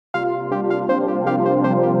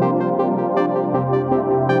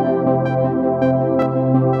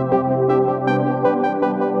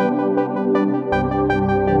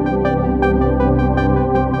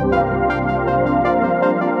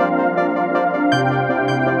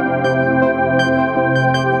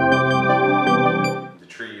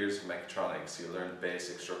Mechatronics, you'll learn the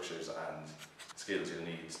basic structures and skills you'll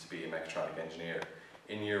need to be a mechatronic engineer.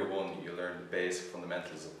 In year one, you'll learn the basic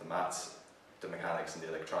fundamentals of the maths, the mechanics and the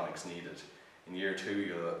electronics needed. In year two,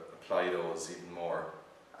 you'll apply those even more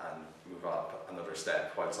and move up another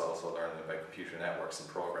step, whilst also learning about computer networks and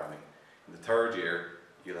programming. In the third year,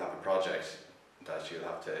 you'll have a project that you'll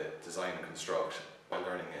have to design and construct while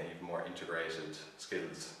learning even more integrated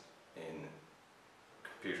skills in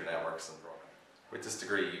computer networks and programming. With this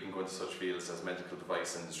degree, you can go into such fields as medical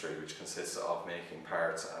device industry, which consists of making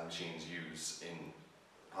parts and machines used in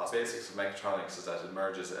hospitals. The basics of mechatronics is that it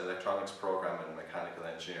merges electronics programming and mechanical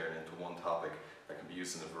engineering into one topic that can be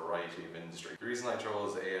used in a variety of industries. The reason I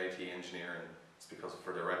chose AIT engineering is because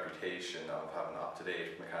for their reputation of having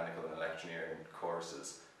up-to-date mechanical and electronic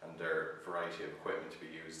courses and their variety of equipment to be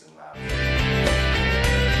used in labs.